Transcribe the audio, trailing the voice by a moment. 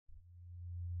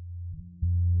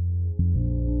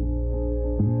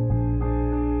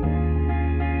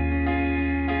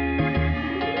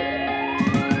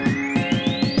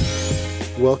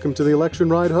Welcome to the election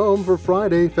ride home for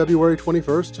Friday, February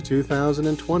 21st,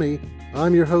 2020.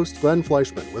 I'm your host, Glenn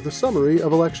Fleischman, with a summary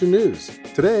of election news.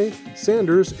 Today,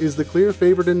 Sanders is the clear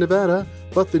favorite in Nevada,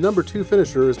 but the number 2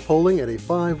 finisher is polling at a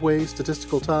 5-way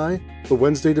statistical tie. The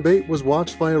Wednesday debate was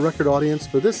watched by a record audience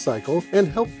for this cycle and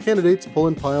helped candidates pull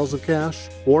in piles of cash.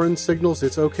 Warren signals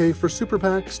it's okay for super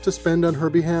PACs to spend on her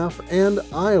behalf, and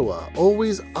Iowa,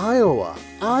 always Iowa.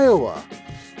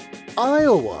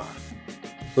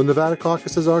 The Nevada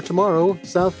caucuses are tomorrow.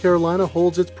 South Carolina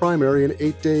holds its primary in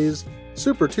 8 days.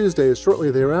 Super Tuesday is shortly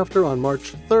thereafter on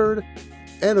March 3rd.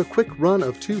 And a quick run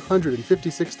of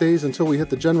 256 days until we hit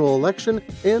the general election.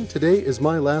 And today is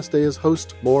my last day as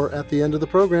host. More at the end of the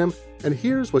program. And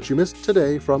here's what you missed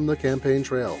today from the campaign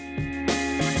trail.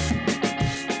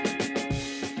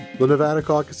 The Nevada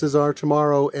caucuses are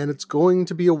tomorrow, and it's going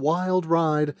to be a wild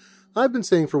ride. I've been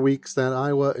saying for weeks that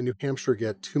Iowa and New Hampshire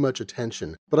get too much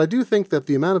attention, but I do think that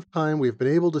the amount of time we've been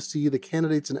able to see the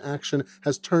candidates in action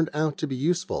has turned out to be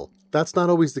useful. That's not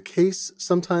always the case.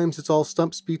 Sometimes it's all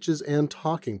stump speeches and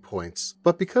talking points.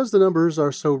 But because the numbers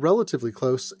are so relatively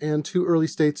close and 2 early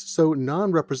states so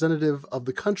non-representative of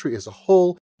the country as a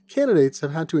whole, candidates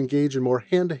have had to engage in more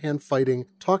hand-to-hand fighting,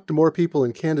 talk to more people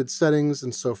in candid settings,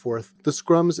 and so forth. The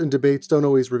scrums and debates don't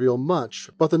always reveal much,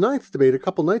 but the 9th debate a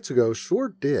couple nights ago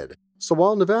sure did. So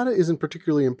while Nevada isn't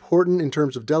particularly important in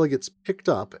terms of delegates picked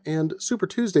up, and Super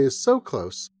Tuesday is so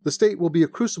close, the state will be a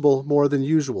crucible more than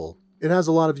usual. It has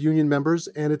a lot of union members,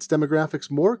 and its demographics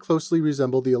more closely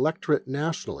resemble the electorate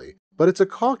nationally. But it's a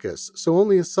caucus, so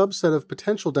only a subset of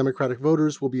potential Democratic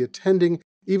voters will be attending,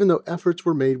 even though efforts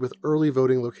were made with early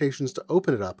voting locations to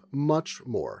open it up much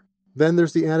more. Then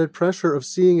there's the added pressure of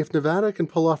seeing if Nevada can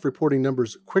pull off reporting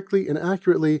numbers quickly and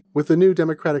accurately with the new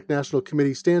Democratic National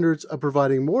Committee standards of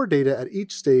providing more data at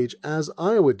each stage as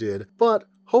Iowa did, but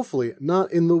hopefully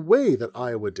not in the way that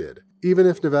Iowa did. Even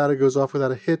if Nevada goes off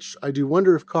without a hitch, I do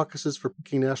wonder if caucuses for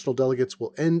picking national delegates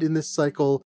will end in this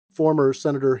cycle. Former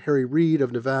Senator Harry Reid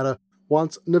of Nevada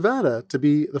wants Nevada to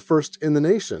be the first in the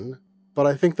nation, but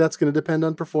I think that's going to depend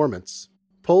on performance.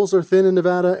 Polls are thin in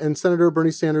Nevada, and Senator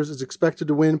Bernie Sanders is expected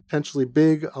to win potentially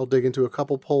big. I'll dig into a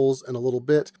couple polls in a little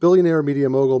bit. Billionaire media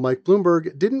mogul Mike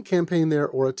Bloomberg didn't campaign there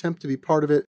or attempt to be part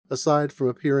of it, aside from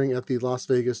appearing at the Las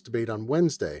Vegas debate on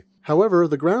Wednesday. However,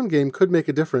 the ground game could make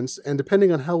a difference, and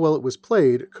depending on how well it was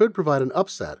played, could provide an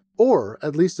upset, or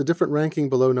at least a different ranking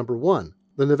below number 1.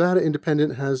 The Nevada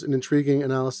Independent has an intriguing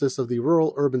analysis of the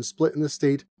rural-urban split in the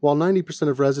state. While 90%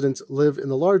 of residents live in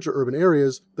the larger urban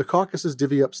areas, the caucuses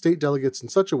divvy up state delegates in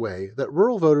such a way that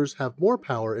rural voters have more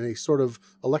power in a sort of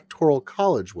electoral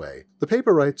college way. The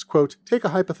paper writes, quote, take a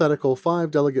hypothetical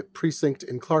 5-delegate precinct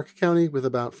in Clark County with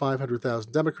about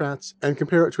 500,000 Democrats and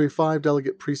compare it to a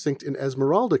 5-delegate precinct in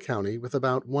Esmeralda County with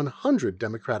about 100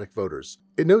 Democratic voters.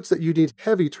 It notes that you need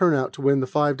heavy turnout to win the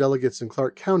 5 delegates in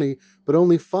Clark County, but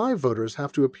only 5 voters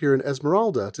have to appear in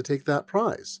Esmeralda to take that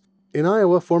prize. In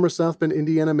Iowa, former South Bend,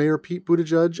 Indiana Mayor Pete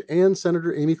Buttigieg and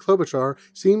Senator Amy Klobuchar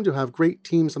seem to have great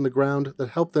teams on the ground that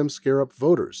help them scare up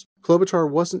voters. Klobuchar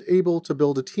wasn't able to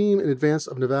build a team in advance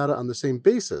of Nevada on the same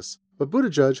basis, but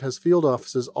Buttigieg has field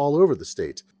offices all over the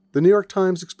state. The New York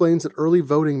Times explains that early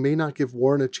voting may not give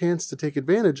Warren a chance to take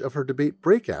advantage of her debate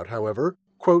breakout, however.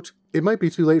 Quote, it might be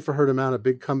too late for her to mount a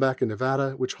big comeback in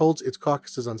Nevada, which holds its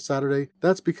caucuses on Saturday.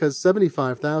 That's because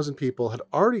 75,000 people had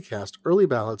already cast early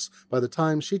ballots by the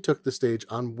time she took the stage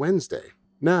on Wednesday.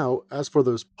 Now, as for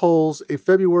those polls, a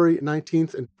February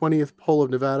 19th and 20th poll of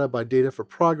Nevada by Data for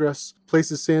Progress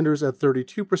places Sanders at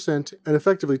 32%, and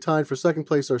effectively tied for second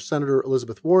place are Senator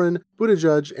Elizabeth Warren,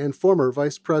 Buttigieg, and former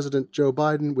Vice President Joe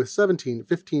Biden with 17,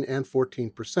 15, and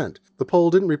 14%. The poll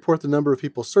didn't report the number of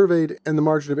people surveyed, and the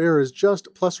margin of error is just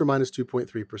plus or minus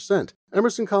 2.3%.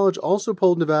 Emerson College also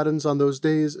polled Nevadans on those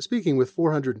days, speaking with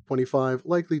 425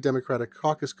 likely Democratic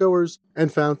caucus goers,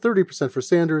 and found 30% for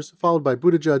Sanders, followed by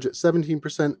Buttigieg at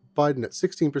 17%, Biden at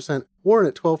 16%, Warren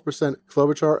at 12%,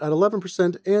 Klobuchar at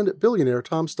 11%, and billionaire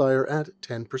Tom Steyer at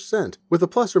 10%. With a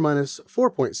plus or minus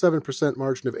 4.7%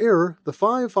 margin of error, the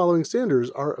 5 following Sanders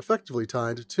are effectively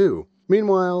tied too.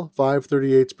 Meanwhile,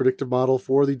 538's predictive model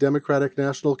for the Democratic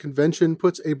National Convention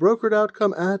puts a brokered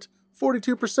outcome at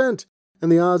 42%,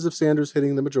 and the odds of Sanders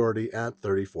hitting the majority at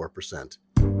 34%.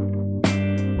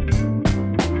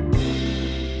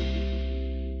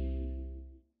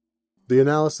 The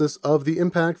analysis of the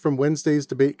impact from Wednesday's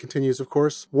debate continues, of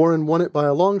course. Warren won it by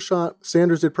a long shot,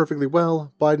 Sanders did perfectly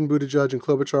well, Biden, Buttigieg, and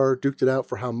Klobuchar duked it out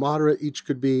for how moderate each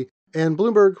could be, and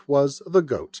Bloomberg was the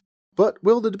GOAT. But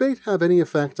will the debate have any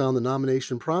effect on the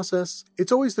nomination process?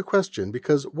 It's always the question,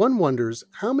 because one wonders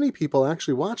how many people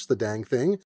actually watch the dang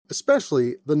thing,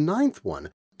 especially the 9th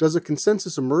one. Does a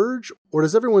consensus emerge, or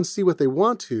does everyone see what they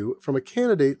want to from a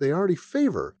candidate they already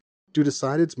favor? Do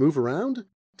decideds move around?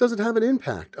 Does it have an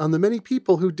impact on the many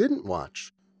people who didn't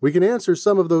watch? We can answer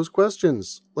some of those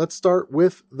questions. Let's start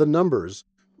with the numbers.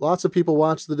 Lots of people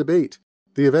watched the debate.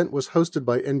 The event was hosted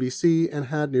by NBC and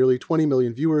had nearly 20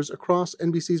 million viewers across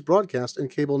NBC's broadcast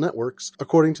and cable networks,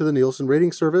 according to the Nielsen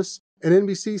rating service, and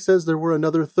NBC says there were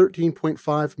another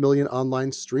 13.5 million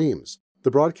online streams. The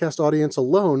broadcast audience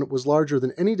alone was larger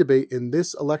than any debate in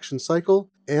this election cycle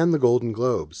and the Golden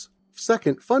Globes.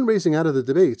 Second, fundraising out of the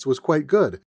debates was quite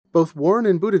good. Both Warren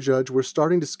and Buttigieg were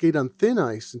starting to skate on thin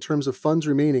ice in terms of funds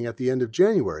remaining at the end of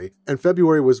January, and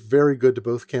February was very good to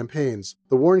both campaigns.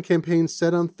 The Warren campaign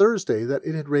said on Thursday that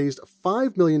it had raised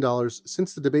 $5 million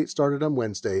since the debate started on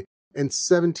Wednesday, and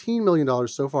 $17 million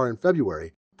so far in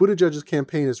February. Buttigieg's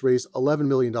campaign has raised $11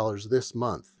 million this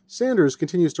month. Sanders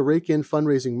continues to rake in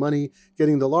fundraising money,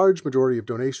 getting the large majority of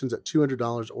donations at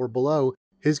 $200 or below.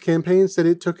 His campaign said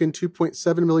it took in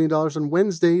 $2.7 million on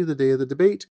Wednesday, the day of the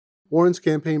debate. Warren's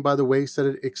campaign, by the way, said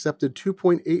it accepted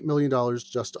 $2.8 million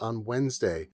just on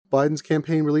Wednesday. Biden's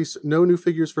campaign released no new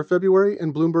figures for February,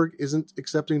 and Bloomberg isn't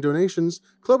accepting donations.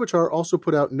 Klobuchar also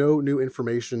put out no new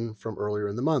information from earlier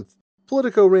in the month.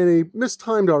 Politico ran a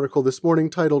mistimed article this morning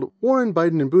titled "Warren,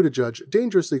 Biden, and Buttigieg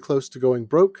Dangerously Close to Going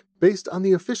Broke," based on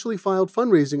the officially filed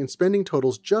fundraising and spending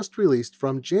totals just released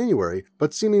from January,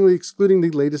 but seemingly excluding the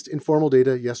latest informal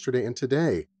data yesterday and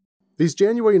today. These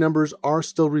January numbers are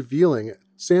still revealing.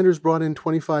 Sanders brought in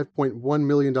 $25.1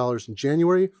 million in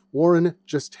January, Warren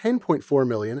just $10.4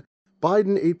 million,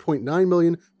 Biden $8.9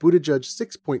 million, Buttigieg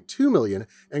 $6.2 million,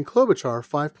 and Klobuchar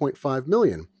 $5.5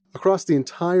 million. Across the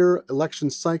entire election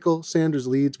cycle, Sanders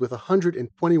leads with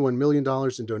 $121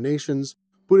 million in donations.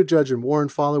 Buttigieg and Warren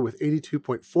follow with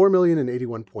 $82.4 million and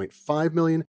 $81.5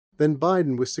 million, then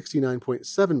Biden with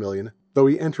 $69.7 million, though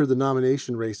he entered the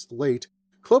nomination race late.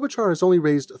 Klobuchar has only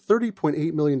raised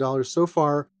 $30.8 million so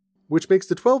far, which makes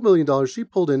the $12 million she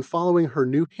pulled in following her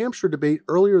New Hampshire debate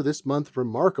earlier this month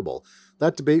remarkable.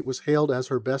 That debate was hailed as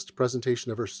her best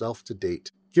presentation of herself to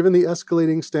date. Given the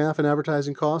escalating staff and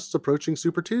advertising costs approaching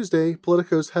Super Tuesday,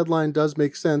 Politico's headline does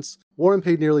make sense. Warren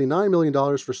paid nearly $9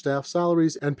 million for staff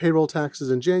salaries and payroll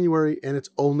taxes in January, and it's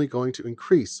only going to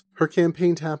increase. Her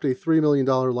campaign tapped a $3 million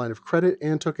line of credit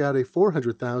and took out a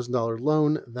 $400,000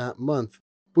 loan that month.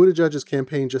 Buttigieg's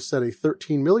campaign just set a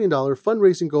 $13 million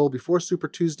fundraising goal before Super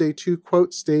Tuesday to,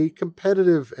 quote, stay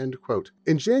competitive, end quote.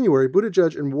 In January,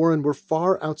 Buttigieg and Warren were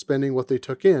far outspending what they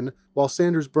took in, while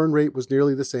Sanders' burn rate was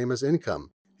nearly the same as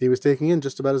income. He was taking in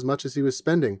just about as much as he was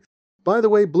spending. By the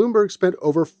way, Bloomberg spent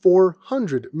over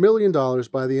 $400 million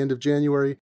by the end of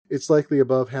January. It's likely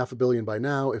above $500 million by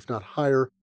now, if not higher.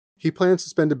 He plans to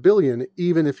spend $1 billion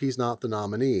even if he's not the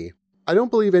nominee. I don't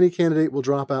believe any candidate will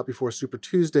drop out before Super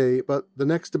Tuesday, but the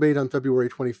next debate on February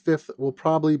 25th will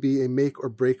probably be a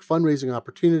make-or-break fundraising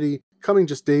opportunity, coming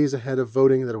just days ahead of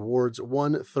voting that awards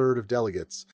 1/3 of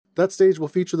delegates. That stage will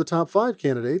feature the top 5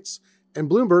 candidates, and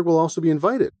Bloomberg will also be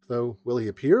invited, though will he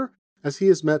appear? As he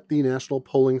has met the national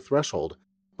polling threshold.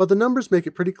 But the numbers make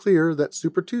it pretty clear that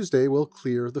Super Tuesday will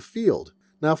clear the field.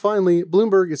 Now finally,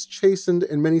 Bloomberg is chastened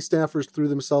and many staffers threw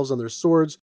themselves on their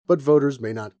swords, but voters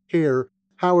may not care.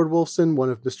 Howard Wolfson, one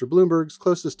of Mr. Bloomberg's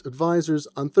closest advisors,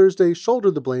 on Thursday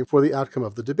shouldered the blame for the outcome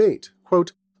of the debate.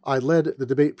 Quote, I led the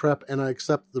debate prep and I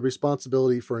accept the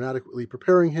responsibility for inadequately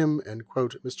preparing him, end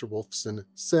quote, Mr. Wolfson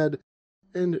said.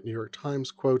 And New York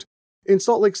Times, quote, in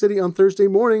Salt Lake City on Thursday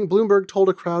morning, Bloomberg told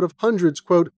a crowd of hundreds,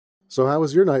 quote, so how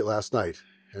was your night last night,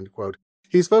 end quote.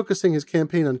 He's focusing his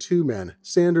campaign on 2 men,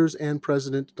 Sanders and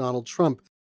President Donald Trump.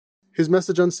 His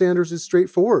message on Sanders is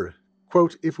straightforward.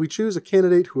 Quote, if we choose a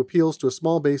candidate who appeals to a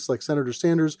small base like Senator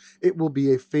Sanders, it will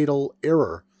be a fatal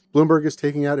error. Bloomberg is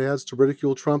taking out ads to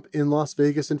ridicule Trump in Las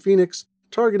Vegas and Phoenix,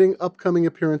 targeting upcoming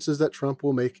appearances that Trump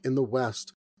will make in the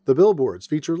West. The billboards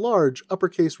feature large,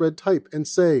 uppercase red type and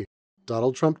say,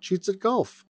 Donald Trump cheats at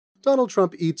golf. Donald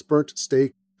Trump eats burnt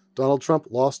steak. Donald Trump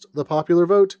lost the popular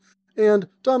vote. And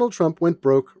Donald Trump went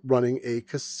broke running a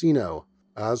casino.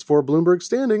 As for Bloomberg's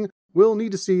standing, we'll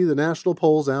need to see the national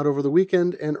polls out over the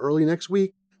weekend and early next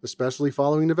week, especially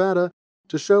following Nevada,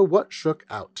 to show what shook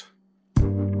out.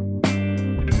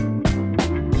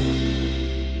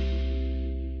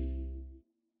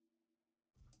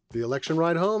 The election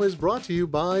ride home is brought to you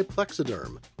by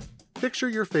Plexiderm. Picture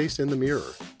your face in the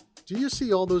mirror. Do you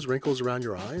see all those wrinkles around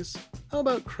your eyes? How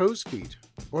about crow's feet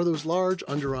or those large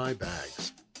under-eye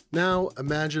bags? Now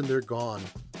imagine they're gone.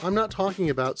 I'm not talking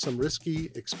about some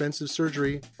risky, expensive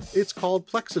surgery. It's called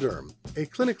Plexiderm, a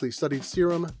clinically studied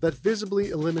serum that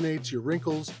visibly eliminates your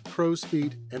wrinkles, crow's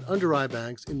feet, and under-eye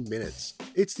bags in minutes.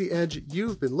 It's the edge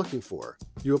you've been looking for.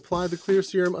 You apply the clear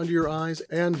serum under your eyes,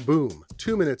 and boom,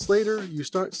 2 minutes later, you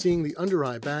start seeing the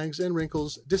under-eye bags and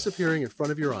wrinkles disappearing in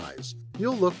front of your eyes.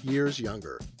 You'll look years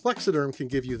younger. Plexiderm can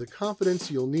give you the confidence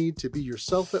you'll need to be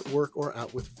yourself at work or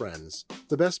out with friends.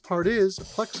 The best part is,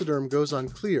 Plexiderm goes on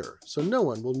clear, so no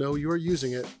one will know you are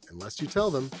using it unless you tell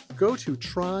them. Go to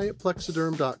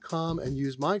tryplexiderm.com and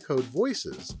use my code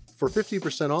VOICES for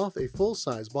 50% off a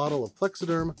full-size bottle of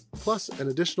Plexiderm, plus an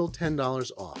additional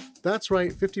 $10 off. That's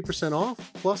right, 50%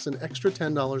 off, plus an extra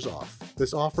 $10 off.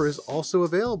 This offer is also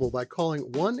available by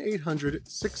calling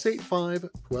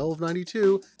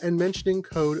 1-800-685-1292 and mentioning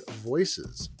code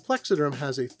VOICES. Plexiderm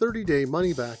has a 30-day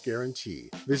money-back guarantee.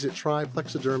 Visit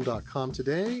tryplexiderm.com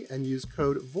today and use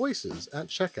code VOICES at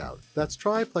checkout. That's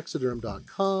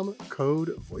tryplexiderm.com,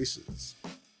 code VOICES.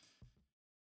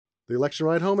 The Election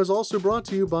Ride Home is also brought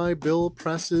to you by Bill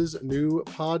Press's new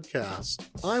podcast.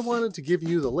 I wanted to give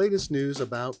you the latest news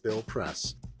about Bill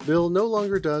Press. Bill no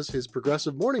longer does his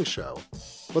progressive morning show,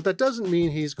 but that doesn't mean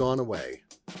he's gone away.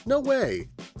 No way!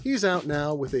 He's out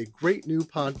now with a great new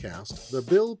podcast, the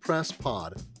Bill Press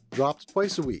Pod, dropped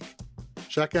twice a week.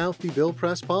 Check out the Bill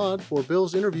Press Pod for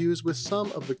Bill's interviews with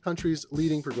some of the country's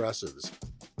leading progressives,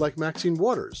 like Maxine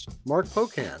Waters, Mark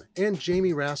Pocan, and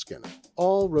Jamie Raskin,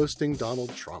 all roasting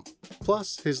Donald Trump.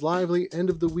 Plus, his lively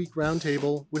end-of-the-week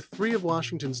roundtable with 3 of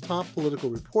Washington's top political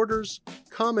reporters,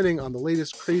 commenting on the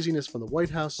latest craziness from the White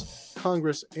House,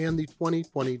 Congress, and the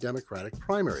 2020 Democratic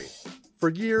primary. For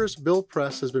years, Bill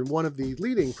Press has been one of the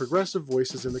leading progressive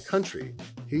voices in the country.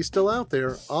 He's still out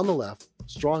there, on the left,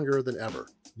 stronger than ever.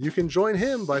 You can join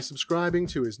him by subscribing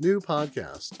to his new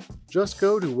podcast. Just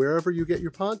go to wherever you get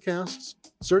your podcasts,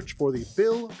 search for the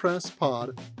Bill Press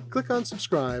Pod, click on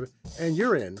subscribe, and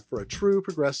you're in for a true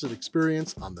progressive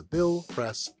experience on the Bill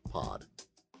Press Pod.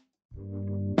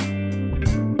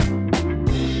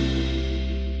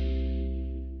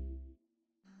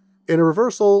 In a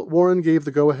reversal, Warren gave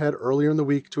the go-ahead earlier in the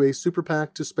week to a super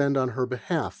PAC to spend on her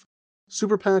behalf.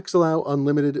 Super PACs allow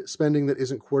unlimited spending that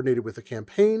isn't coordinated with a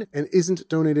campaign and isn't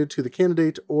donated to the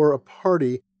candidate or a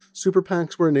party. Super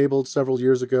PACs were enabled several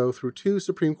years ago through 2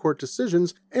 Supreme Court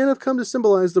decisions and have come to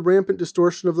symbolize the rampant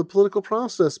distortion of the political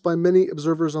process by many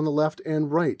observers on the left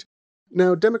and right.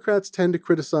 Now, Democrats tend to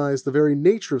criticize the very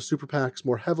nature of super PACs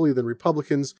more heavily than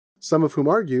Republicans, some of whom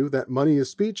argue that money is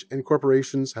speech and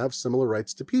corporations have similar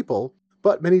rights to people.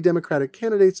 But many Democratic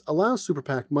candidates allow super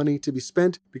PAC money to be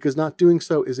spent because not doing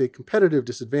so is a competitive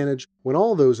disadvantage when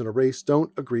all those in a race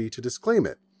don't agree to disclaim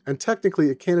it. And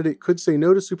technically, a candidate could say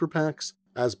no to super PACs,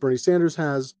 as Bernie Sanders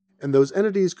has, and those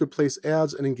entities could place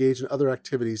ads and engage in other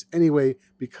activities anyway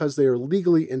because they are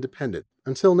legally independent.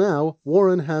 Until now,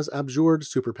 Warren has abjured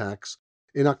super PACs.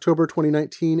 In October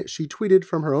 2019, she tweeted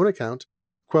from her own account,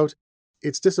 quote,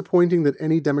 "It's disappointing that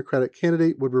any Democratic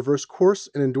candidate would reverse course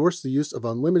and endorse the use of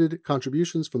unlimited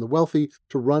contributions from the wealthy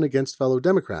to run against fellow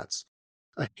Democrats.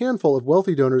 A handful of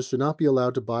wealthy donors should not be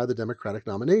allowed to buy the Democratic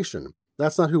nomination.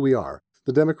 That's not who we are.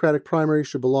 The Democratic primary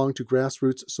should belong to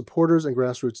grassroots supporters and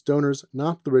grassroots donors,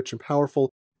 not the rich and powerful.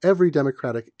 Every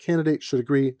Democratic candidate should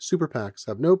agree super PACs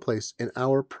have no place in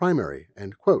our primary,"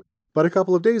 end quote. But a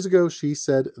couple of days ago, she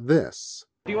said this.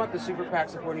 Do you want the super PAC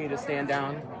supporting you to stand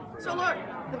down? So look,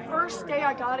 the first day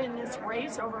I got in this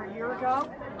race over a year ago,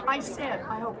 I said,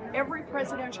 I hope every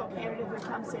presidential candidate who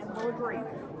comes in will agree.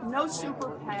 No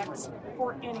super PACs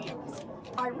for any of us.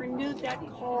 I renewed that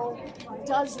call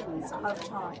dozens of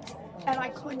times, and I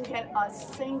couldn't get a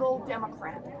single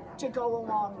Democrat to go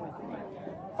along with me.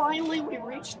 Finally, we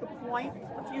reached the point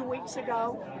a few weeks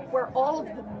ago where all of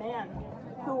the men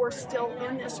who were still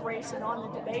in this race and on the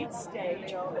debate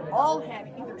stage all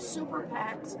had either super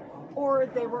PACs or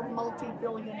they were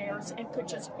multi-billionaires and could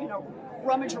just,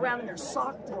 rummage around in their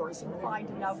sock drawers and find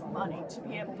enough money to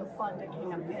be able to fund a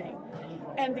campaign.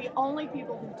 And the only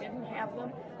people who didn't have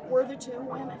them were the 2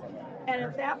 women. And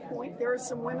at that point, there are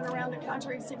some women around the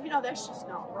country who said, that's just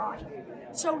not right.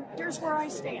 So here's where I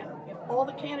stand. If all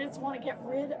the candidates want to get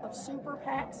rid of super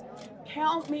PACs,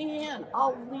 count me in.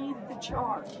 I'll lead the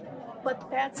charge.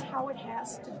 But that's how it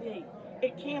has to be.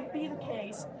 It can't be the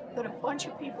case that a bunch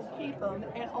of people keep them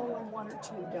and only 1 or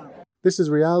 2 don't. This is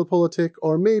realpolitik,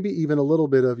 or maybe even a little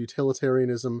bit of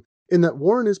utilitarianism, in that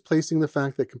Warren is placing the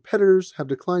fact that competitors have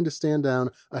declined to stand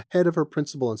down ahead of her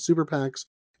principle on super PACs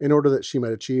in order that she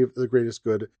might achieve the greatest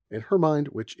good in her mind,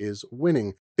 which is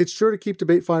winning. It's sure to keep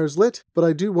debate fires lit, but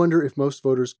I do wonder if most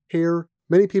voters care.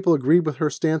 Many people agree with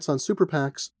her stance on super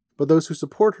PACs, but those who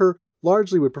support her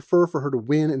largely would prefer for her to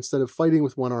win instead of fighting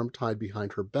with one arm tied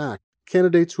behind her back.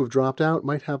 Candidates who have dropped out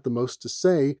might have the most to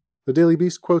say. The Daily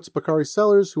Beast quotes Bakari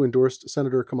Sellers, who endorsed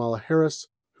Senator Kamala Harris,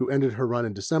 who ended her run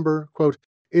in December, quote,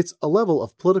 It's a level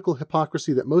of political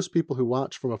hypocrisy that most people who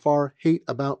watch from afar hate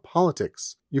about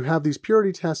politics. You have these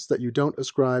purity tests that you don't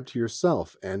ascribe to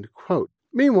yourself, end quote.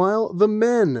 Meanwhile, the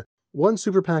men. One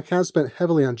super PAC has spent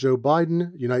heavily on Joe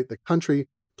Biden, Unite the Country,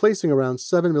 placing around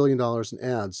 $7 million in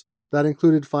ads. That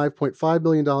included $5.5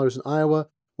 million in Iowa,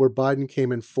 where Biden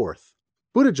came in fourth.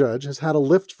 Buttigieg has had a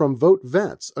lift from Vote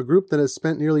Vets, a group that has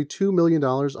spent nearly $2 million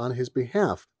on his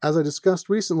behalf. As I discussed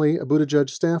recently, a Buttigieg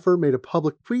staffer made a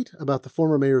public tweet about the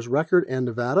former mayor's record and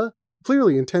Nevada,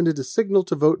 clearly intended to signal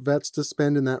to Vote Vets to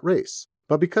spend in that race.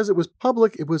 But because it was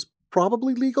public, it was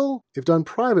probably legal. If done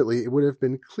privately, it would have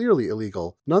been clearly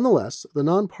illegal. Nonetheless, the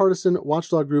nonpartisan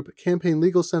watchdog group Campaign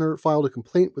Legal Center filed a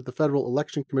complaint with the Federal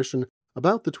Election Commission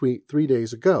about the tweet 3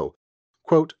 days ago.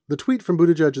 Quote, the tweet from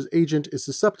Buttigieg's agent is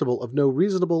susceptible of no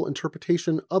reasonable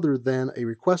interpretation other than a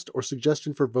request or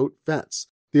suggestion for Vote Vets,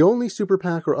 the only super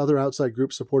PAC or other outside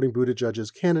group supporting Buttigieg's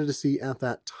candidacy at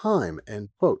that time, end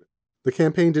quote. The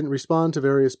campaign didn't respond to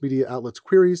various media outlets'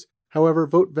 queries. However,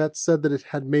 Vote Vets said that it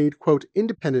had made, quote,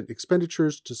 independent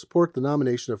expenditures to support the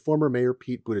nomination of former Mayor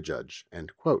Pete Buttigieg,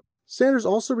 end quote. Sanders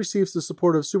also receives the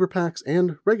support of super PACs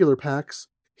and regular PACs.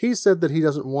 He said that he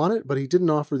doesn't want it, but he didn't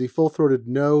offer the full-throated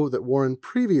no that Warren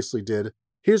previously did.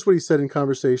 Here's what he said in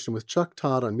conversation with Chuck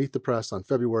Todd on Meet the Press on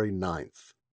February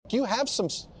 9th. You have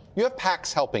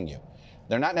PACs helping you.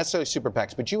 They're not necessarily super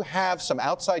PACs, but you have some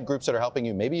outside groups that are helping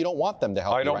you. Maybe you don't want them to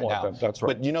help you right now. I don't want them, that's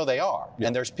right. But you know they are. Yeah.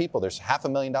 And there's people, there's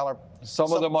 $500,000.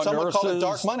 Some of them are nurses. Call it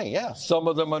dark money, yeah. Some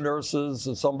of them are nurses,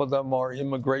 and some of them are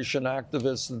immigration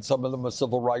activists, and some of them are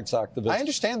civil rights activists. I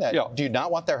understand that. Yeah. Do you not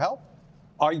want their help?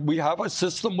 We have a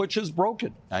system which is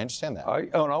broken. I understand that.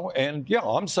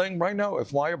 I'm saying right now,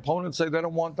 if my opponents say they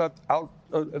don't want that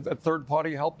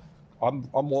third-party help, I'm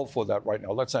all for that right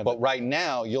now. Let's end it. But right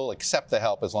now, you'll accept the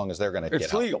help as long as they're going to get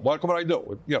help. It's legal. What can I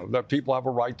do? That people have a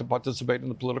right to participate in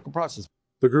the political process.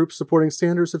 The groups supporting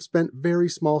Sanders have spent very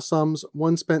small sums.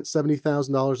 One spent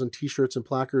 $70,000 on T-shirts and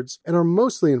placards, and are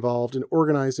mostly involved in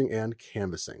organizing and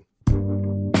canvassing.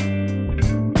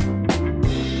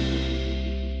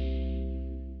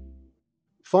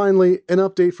 Finally, an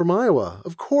update from Iowa.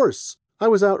 Of course, I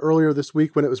was out earlier this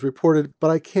week when it was reported,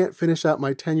 but I can't finish out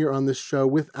my tenure on this show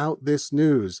without this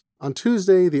news. On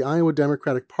Tuesday, the Iowa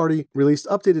Democratic Party released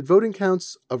updated voting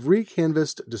counts of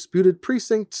recanvassed disputed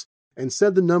precincts and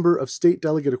said the number of state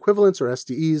delegate equivalents, or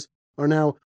SDEs, are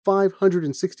now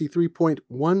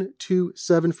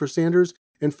 563.127 for Sanders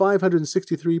and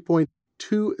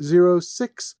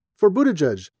 563.206 for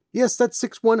Buttigieg. Yes, that's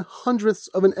 6/100ths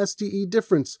of an SDE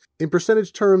difference. In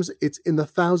percentage terms, it's in the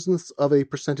thousandths of a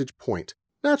percentage point.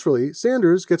 Naturally,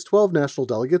 Sanders gets 12 national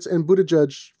delegates and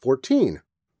Buttigieg 14.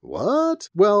 What?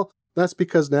 Well, that's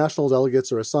because national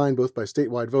delegates are assigned both by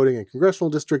statewide voting and congressional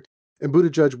district, and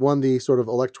Buttigieg won the sort of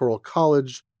electoral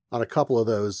college on a couple of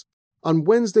those. On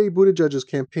Wednesday, Buttigieg's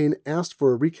campaign asked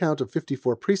for a recount of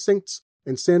 54 precincts,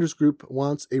 and Sanders' group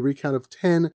wants a recount of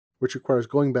 10, which requires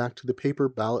going back to the paper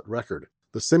ballot record.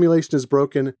 The simulation is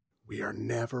broken. We are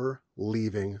never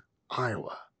leaving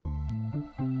Iowa.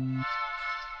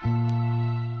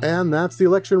 And that's the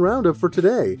election roundup for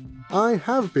today. I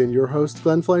have been your host,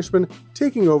 Glenn Fleischman,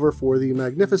 taking over for the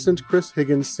magnificent Chris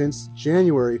Higgins since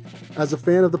January. As a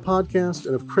fan of the podcast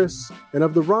and of Chris and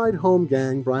of the Ride Home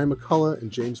gang, Brian McCullough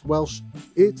and James Welsh,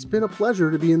 it's been a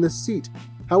pleasure to be in this seat.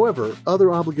 However,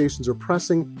 other obligations are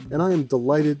pressing, and I am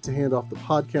delighted to hand off the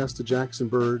podcast to Jackson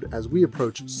Bird as we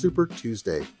approach Super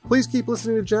Tuesday. Please keep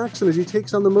listening to Jackson as he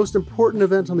takes on the most important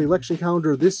event on the election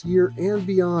calendar this year and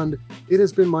beyond. It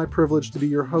has been my privilege to be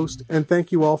your host, and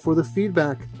thank you all for the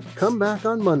feedback. Come back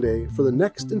on Monday for the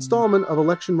next installment of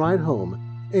Election Ride Home,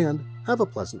 and have a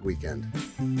pleasant weekend.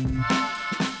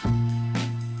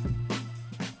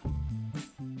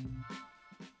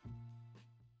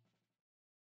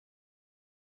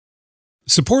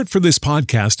 Support for this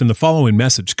podcast and the following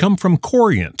message come from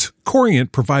Corient.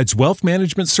 Corient provides wealth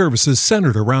management services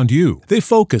centered around you. They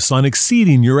focus on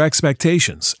exceeding your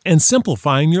expectations and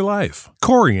simplifying your life.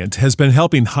 Corient has been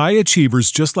helping high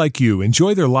achievers just like you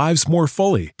enjoy their lives more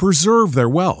fully, preserve their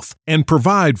wealth, and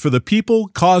provide for the people,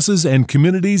 causes, and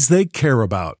communities they care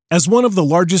about. As one of the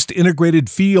largest integrated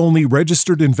fee-only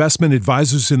registered investment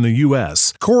advisors in the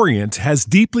U.S., Corient has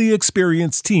deeply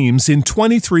experienced teams in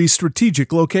 23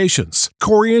 strategic locations.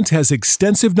 Corient has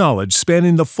extensive knowledge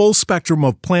spanning the full spectrum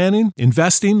of planning,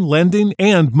 investing, lending,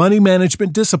 and money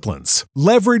management disciplines.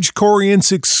 Leverage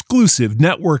Corient's exclusive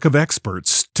network of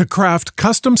experts to craft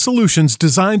custom solutions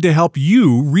designed to help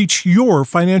you reach your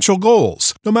financial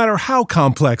goals, no matter how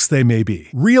complex they may be.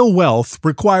 Real wealth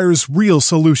requires real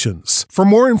solutions. For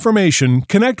more information,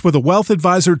 connect with a wealth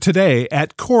advisor today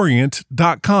at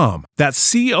Corient.com. That's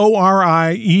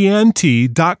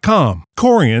Corient.com.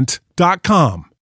 Corient.com.